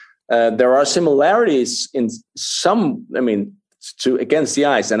well. There are similarities in some. I mean, to Against the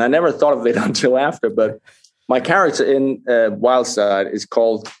Ice, and I never thought of it until after. But my character in Wild Side is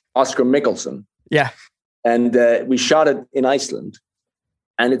called Oscar Mikkelsen. Yeah, and we shot it in Iceland,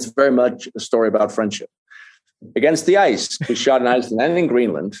 and it's very much a story about friendship. Against the Ice, we shot in Iceland and in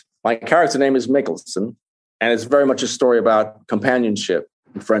Greenland. My character name is Mikkelsen, and it's very much a story about companionship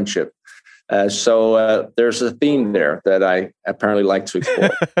and friendship. So there's a theme there that I apparently like to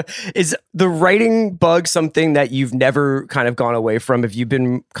explore. Is the writing bug something that you've never kind of gone away from? Have you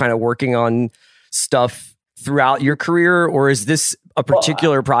been kind of working on stuff throughout your career, or is this a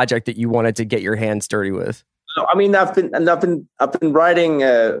particular project that you wanted to get your hands dirty with? I mean, I've been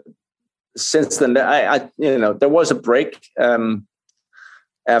writing since then. I there was a break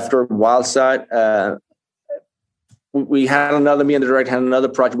after Wild Side. We had another, me and the director had another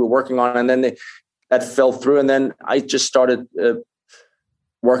project we were working on, and then that fell through. And then I just started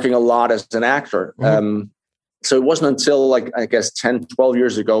working a lot as an actor. Mm-hmm. So it wasn't until like, I guess, 10, 12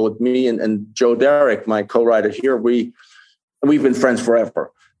 years ago with me and Joe Derrick, my co-writer here, we've been friends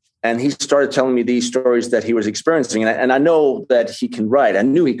forever. And he started telling me these stories that he was experiencing. And I know that he can write. I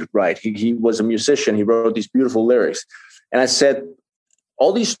knew he could write. He was a musician. He wrote these beautiful lyrics. And I said,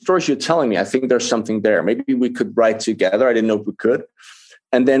 all these stories you're telling me, I think there's something there. Maybe we could write together. I didn't know if we could.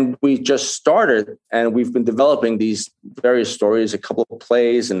 And then we just started, and we've been developing these various stories, a couple of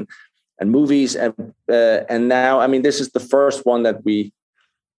plays and movies. And now, I mean, this is the first one that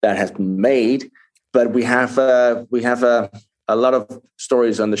has been made, but we have a lot of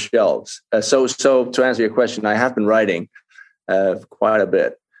stories on the shelves. So to answer your question, I have been writing quite a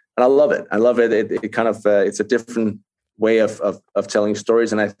bit, and I love it. I love it. It kind of it's a different way of telling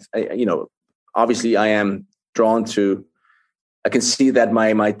stories, and I obviously I am drawn to. I can see that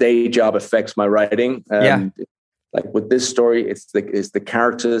my day job affects my writing. Like with this story, it's the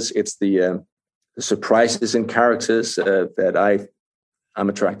characters, it's the surprises in characters that I'm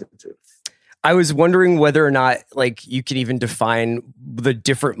attracted to. I was wondering whether or not, like, you can even define the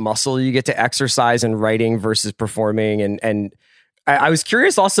different muscle you get to exercise in writing versus performing. And I was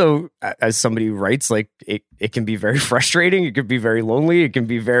curious also, as somebody who writes, like, it can be very frustrating. It could be very lonely. It can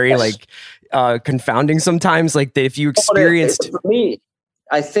be very confounding sometimes. Like, that if you experienced... For me,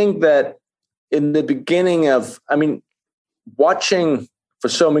 I think that in the beginning watching for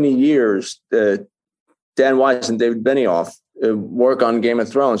so many years, Dan Weiss and David Benioff work on Game of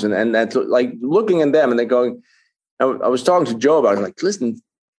Thrones, and that, like, looking at them and they're going, I was talking to Joe about it, like, listen,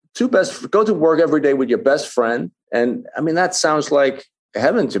 go to work every day with your best friend. And I mean, that sounds like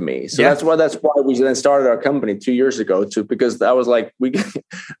heaven to me. So that's why we then started our company 2 years ago because I was like,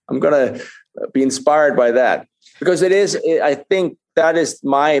 I'm going to be inspired by that, because I think that is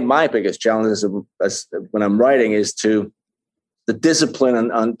my biggest challenge as when I'm writing, is to the discipline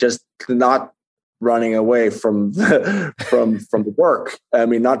on just not running away from the work. I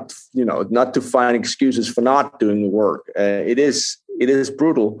mean, not to find excuses for not doing the work. It is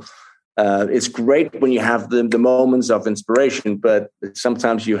brutal. It's great when you have the moments of inspiration, but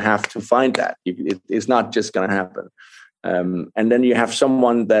sometimes you have to find that. It's not just going to happen. And then you have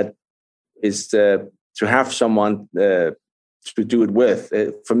someone that is to have someone to do it with.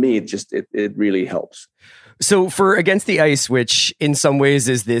 For me, it really helps. So for Against the Ice, which in some ways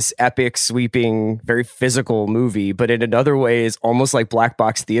is this epic, sweeping, very physical movie, but in another way is almost like black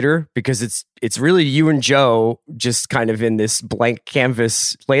box theater, because it's really you and Joe just kind of in this blank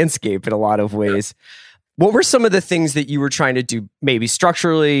canvas landscape in a lot of ways. What were some of the things that you were trying to do, maybe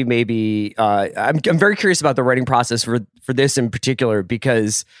structurally, maybe I'm very curious about the writing process for this in particular,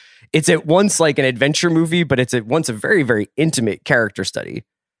 because it's at once like an adventure movie, but it's at once a very, very intimate character study.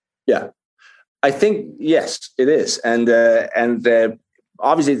 Yeah. I think, yes, it is. And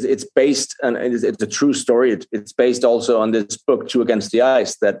obviously it's based on, it's a true story. It's based also on this book, Two Against the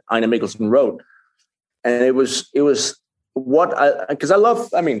Ice, that Einar Mikkelsen wrote. And it was because I love,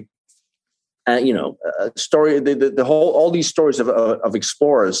 story, the whole, all these stories of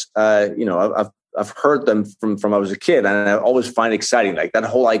explorers, I've heard them from I was a kid, and I always find it exciting, like that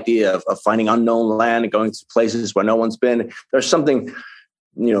whole idea of finding unknown land and going to places where no one's been. There's something,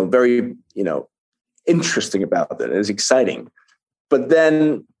 very, interesting about that. It's exciting. But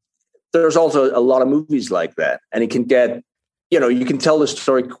then there's also a lot of movies like that, and it can get, you can tell the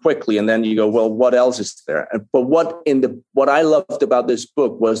story quickly, and then you go, well, what else is there? But what I loved about this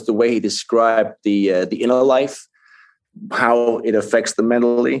book was the way he described the inner life, how it affects the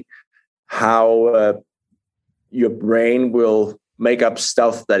mentally, how your brain will make up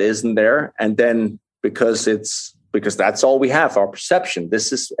stuff that isn't there. And then because that's all we have, our perception.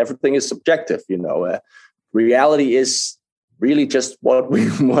 Everything is subjective, reality is really just what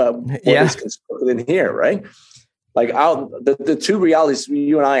is constructed in here, right? Like the two realities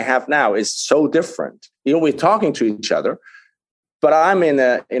you and I have now is so different. We're talking to each other, but I'm in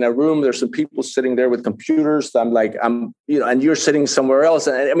a room. There's some people sitting there with computers. And you're sitting somewhere else.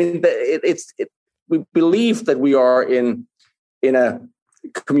 And I mean, we believe that we are in a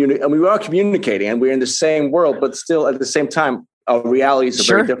community, and we are communicating, and we're in the same world, but still at the same time, our realities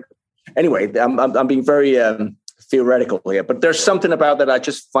are very different. Anyway, I'm being very theoretical here, but there's something about that I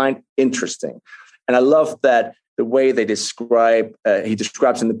just find interesting, and I love that the way he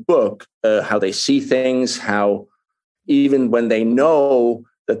describes in the book how they see things, how even when they know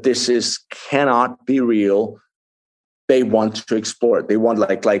that this cannot be real, they want to explore it. They want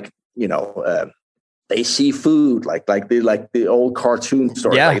they see food like the old cartoon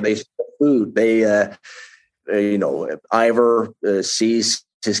story. Yeah. Like they see food. They Ivor sees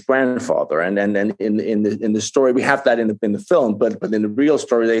his grandfather, and in the story we have that in the film, but in the real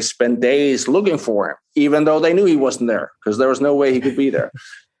story they spend days looking for him, even though they knew he wasn't there because there was no way he could be there.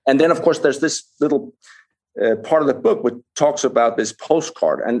 And then of course there's this little part of the book which talks about this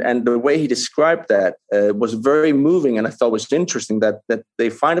postcard, and the way he described that was very moving, and I thought was interesting that they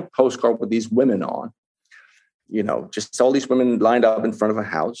find a postcard with these women on, just all these women lined up in front of a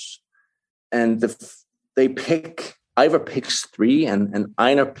house, and they pick. Ivor picks 3 and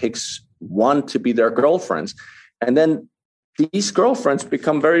Einar picks 1 to be their girlfriends. And then these girlfriends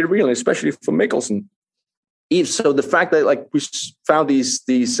become very real, especially for Mikkelsen. So the fact that we found these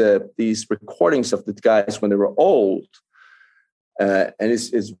recordings of the guys when they were old, and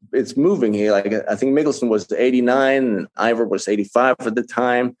it's moving here. I think Mikkelsen was 89 and Ivor was 85 at the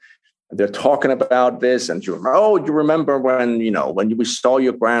time. They're talking about this, and you remember when we saw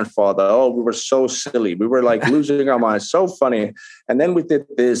your grandfather? Oh, we were so silly. We were losing our minds. So funny. And then we did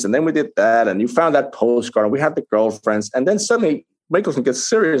this, and then we did that, and you found that postcard, and we had the girlfriends. And then suddenly Mikkelsen gets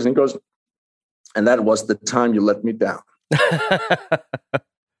serious and goes, and that was the time you let me down. That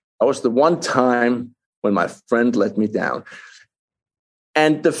was the one time when my friend let me down.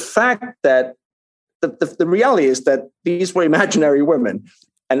 And the fact that the reality is that these were imaginary women.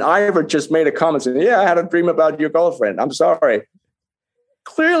 And Ivor just made a comment saying, I had a dream about your girlfriend. I'm sorry.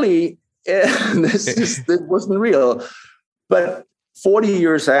 Clearly, this wasn't real. But 50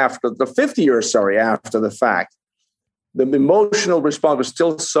 years after the fact, the emotional response was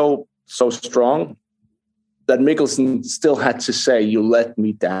still so strong that Mikkelsen still had to say, you let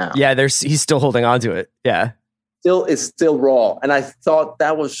me down. Yeah, he's still holding on to it. Yeah. It's still raw. And I thought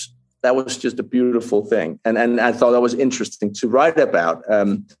that was just a beautiful thing. And I thought that was interesting to write about.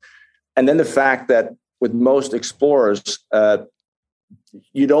 And then the fact that with most explorers,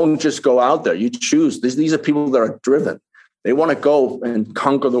 you don't just go out there. You choose. These are people that are driven. They want to go and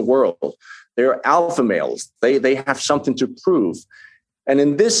conquer the world. They're alpha males. They have something to prove. And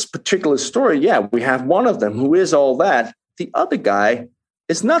in this particular story, we have one of them who is all that. The other guy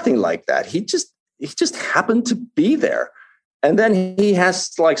is nothing like that. He just happened to be there. And then he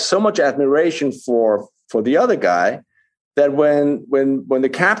has so much admiration for the other guy that when the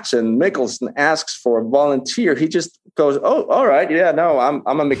captain Mikkelsen asks for a volunteer, he just goes, "Oh, all right, yeah, no,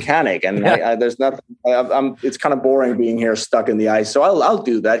 I'm a mechanic, and there's nothing. It's kind of boring being here stuck in the ice, so I'll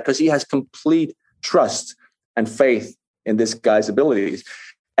do that," because he has complete trust and faith in this guy's abilities.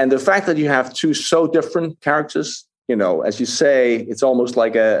 And the fact that you have two so different characters, as you say, it's almost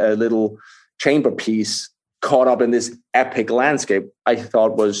like a little chamber piece caught up in this epic landscape, I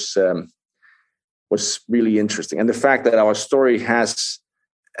thought was really interesting. And the fact that our story has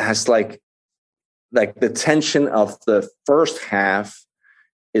like the tension of the first half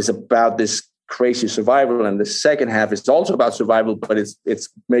is about this crazy survival, and the second half is also about survival, but it's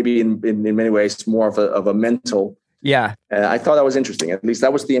maybe in many ways more of a mental. Yeah. I thought that was interesting. At least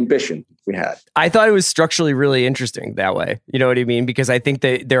that was the ambition we had. I thought it was structurally really interesting that way. You know what I mean? Because I think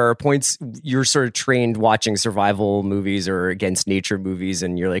that there are points you're sort of trained watching survival movies or against nature movies,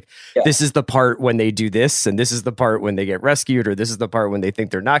 and you're like, this is the part when they do this, and this is the part when they get rescued, or this is the part when they think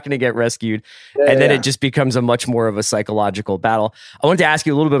they're not going to get rescued. And then it just becomes a much more of a psychological battle. I wanted to ask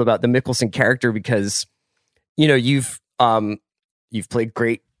you a little bit about the Mikkelsen character, because, you've played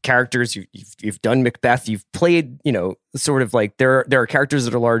great characters. You've done Macbeth. You've played, sort of like there are characters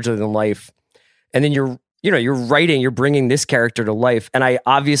that are larger than life, and then you're bringing this character to life. And I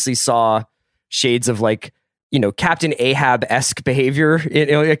obviously saw shades of Captain Ahab-esque behavior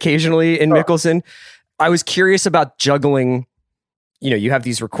occasionally in Mikkelsen. I was curious about juggling. You have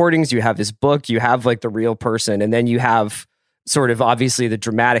these recordings, you have this book, you have the real person, and then you have sort of obviously the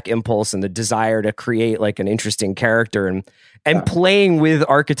dramatic impulse and the desire to create like an interesting character and playing with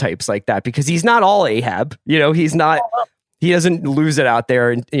archetypes like that, because he's not all Ahab, you know, he doesn't lose it out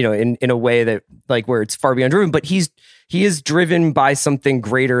there and, you know, in a way that like where it's far beyond driven, but he is driven by something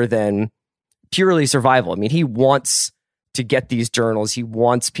greater than purely survival. I mean, he wants to get these journals. He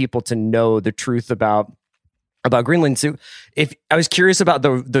wants people to know the truth about Greenland. So if I was curious about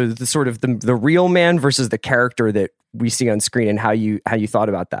the sort of the real man versus the character that we see on screen and how you thought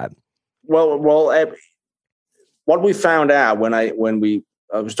about that. Well, what we found out when I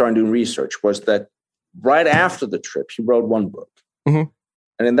was starting doing research was that right after the trip, he wrote one book. Mm-hmm.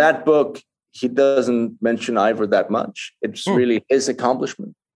 And in that book, he doesn't mention Ivor that much. It's really his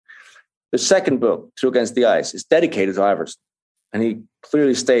accomplishment. The second book, Two Against the Ice, is dedicated to Iverson. And he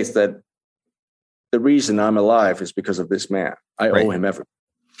clearly states that the reason I'm alive is because of this man. I owe him everything.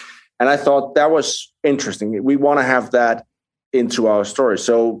 And I thought that was interesting. We want to have that into our story.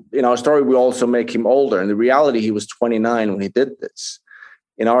 So in our story, we also make him older. In the reality, he was 29 when he did this.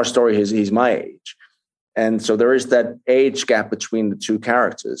 In our story, he's my age. And so there is that age gap between the two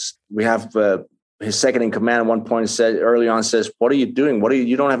characters. We have his second in command at one point early on says, "What are you doing?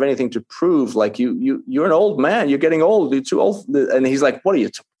 You don't have anything to prove. Like you're an old man. You're getting old. You're too old." And he's like, "What are you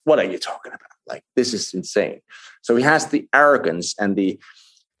talking about? Like, this is insane." So he has the arrogance and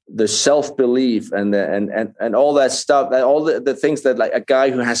the self-belief and all that stuff, all the things that like a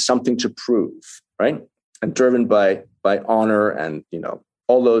guy who has something to prove, right? And driven by honor and, you know,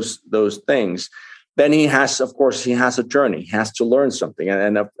 all those things. Then he has a journey. He has to learn something.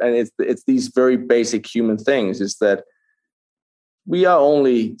 And it's these very basic human things, is that we are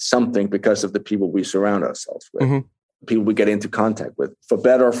only something because of the people we surround ourselves with, people we get into contact with, for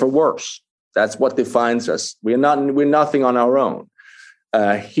better or for worse. That's what defines us. We're nothing on our own.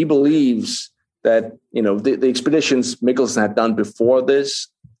 He believes that, you know, the expeditions Mikkelsen had done before this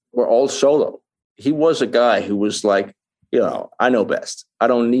were all solo. He was a guy who was like, you know, I know best. I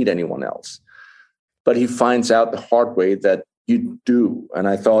don't need anyone else. But he finds out the hard way that you do. And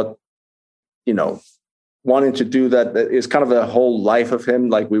I thought, you know, wanting to do that is kind of the whole life of him.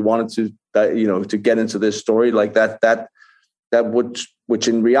 Like we wanted to get into this story like that which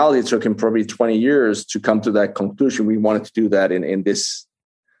in reality took him probably 20 years to come to that conclusion. We wanted to do that in this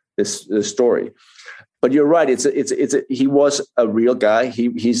story. But you're right. He was a real guy.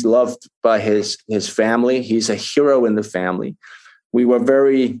 He's loved by his family. He's a hero in the family. We were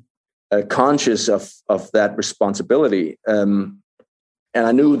very conscious of that responsibility. And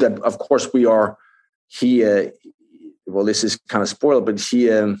I knew that, of course, well, this is kind of spoiled, but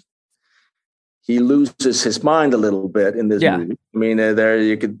he loses his mind a little bit in this movie. I mean, there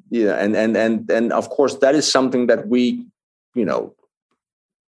you could, and of course, that is something that we, you know,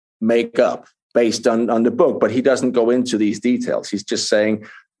 make up based on the book, but he doesn't go into these details. He's just saying,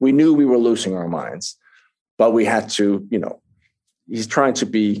 we knew we were losing our minds, but we had to, you know, he's trying to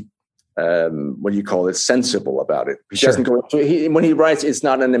be, what do you call it, sensible about it. He doesn't go into, when he writes, it's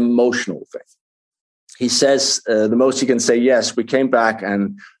not an emotional thing. He says the most he can say, yes, we came back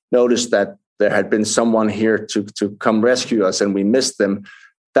and noticed that there had been someone here to come rescue us and we missed them.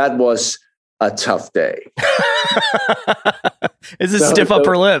 That was a tough day. It's a stiff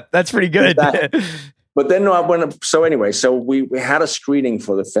upper lip. That's pretty good. Exactly. But then so we had a screening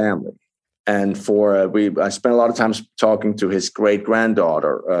for the family. And I spent a lot of time talking to his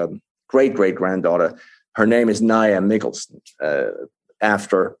great-granddaughter. Her name is Naya Mikkelsen,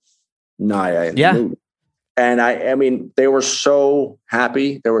 after Naya in the movie. And I mean, they were so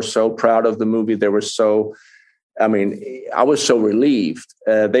happy. They were so proud of the movie. They were so, I mean, I was so relieved.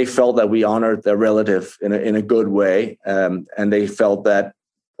 They felt that we honored their relative in a good way. And they felt that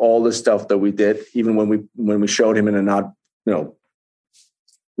all the stuff that we did, even when we showed him in a not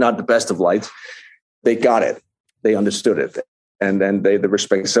the best of lights, they got it. They understood it. And then they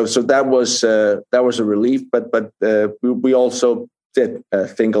respect. So that was a relief. But we also did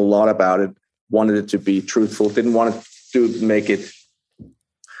think a lot about it. Wanted it to be truthful. Didn't want to make it. I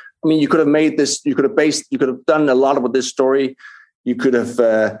mean, you could have made this. You could have done a lot with this story. You could have,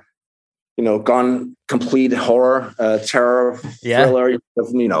 gone complete horror, terror, thriller.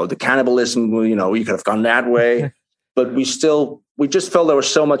 The cannibalism. You could have gone that way. But we just felt there was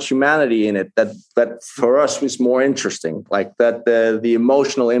so much humanity in it that for us was more interesting. Like that, the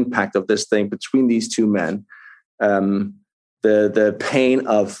emotional impact of this thing between these two men, the pain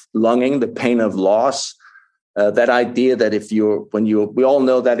of longing, the pain of loss, that idea that we all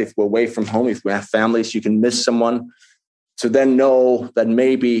know that if we're away from home, if we have families, you can miss someone. To then know that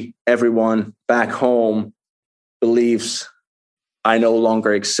maybe everyone back home believes I no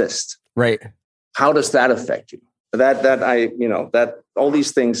longer exist. Right. How does that affect you? that all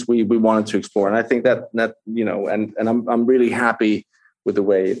these things we wanted to explore. And I think that and I'm really happy with the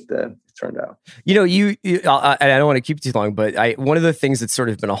way it turned out. And I don't want to keep you too long, but one of the things that's sort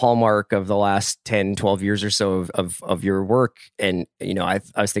of been a hallmark of the last 10, 12 years or so of your work, and, I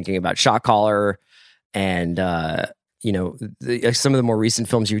was thinking about Shot Caller and, some of the more recent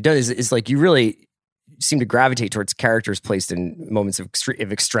films you've done is like you really seem to gravitate towards characters placed in moments of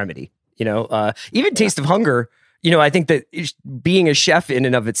extremity. Even Taste of Hunger, I think that being a chef in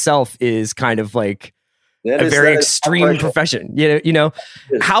and of itself is kind of like a very extreme profession.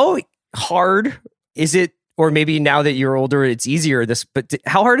 How hard is it, or maybe now that you're older, it's easier, but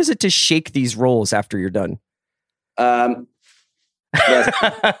how hard is it to shake these roles after you're done? Yeah.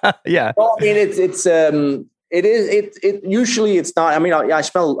 Well, I mean, it usually it's not, I mean, I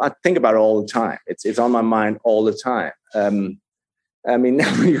think about it all the time. It's on my mind all the time. I mean,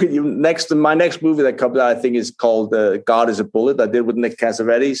 my next movie that comes out, I think, is called God is a Bullet. I did with Nick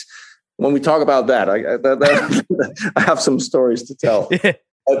Cassavetes. When we talk about that, I have some stories to tell.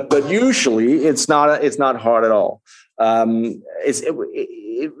 But usually, it's not hard at all. No,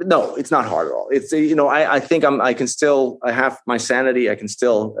 it's not hard at all. It's I think I have my sanity. I can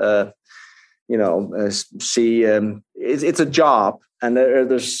still see. It's a job. And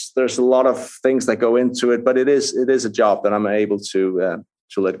there's a lot of things that go into it, but it is a job that I'm able to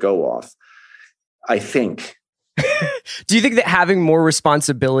let go of, I think. Do you think that having more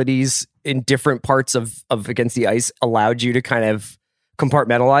responsibilities in different parts of Against the Ice allowed you to kind of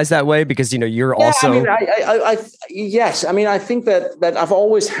compartmentalize that way? Because you're also. Yes. I mean, I think that I've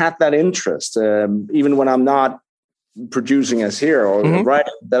always had that interest, even when I'm not producing as here or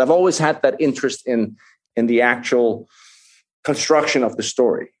writing. That I've always had that interest in the actual construction of the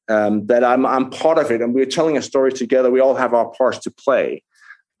story, that I'm part of it, and we're telling a story together. We all have our parts to play.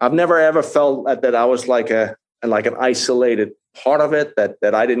 I've never ever felt that I was like an isolated part of it,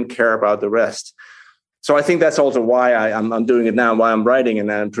 that I didn't care about the rest. So I think that's also why I'm doing it now, why I'm writing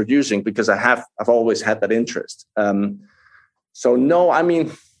and I'm producing, because I've always had that interest. So no, I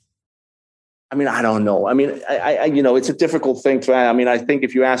mean, I don't know. I mean, I it's a difficult thing to. I mean, I think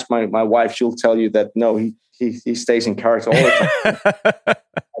if you ask my wife, she'll tell you that no, he stays in character all the time.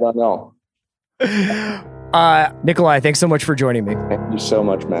 I don't know. Nikolaj, thanks so much for joining me. Thank you so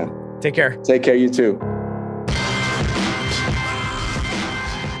much, man. Take care. Take care, you too.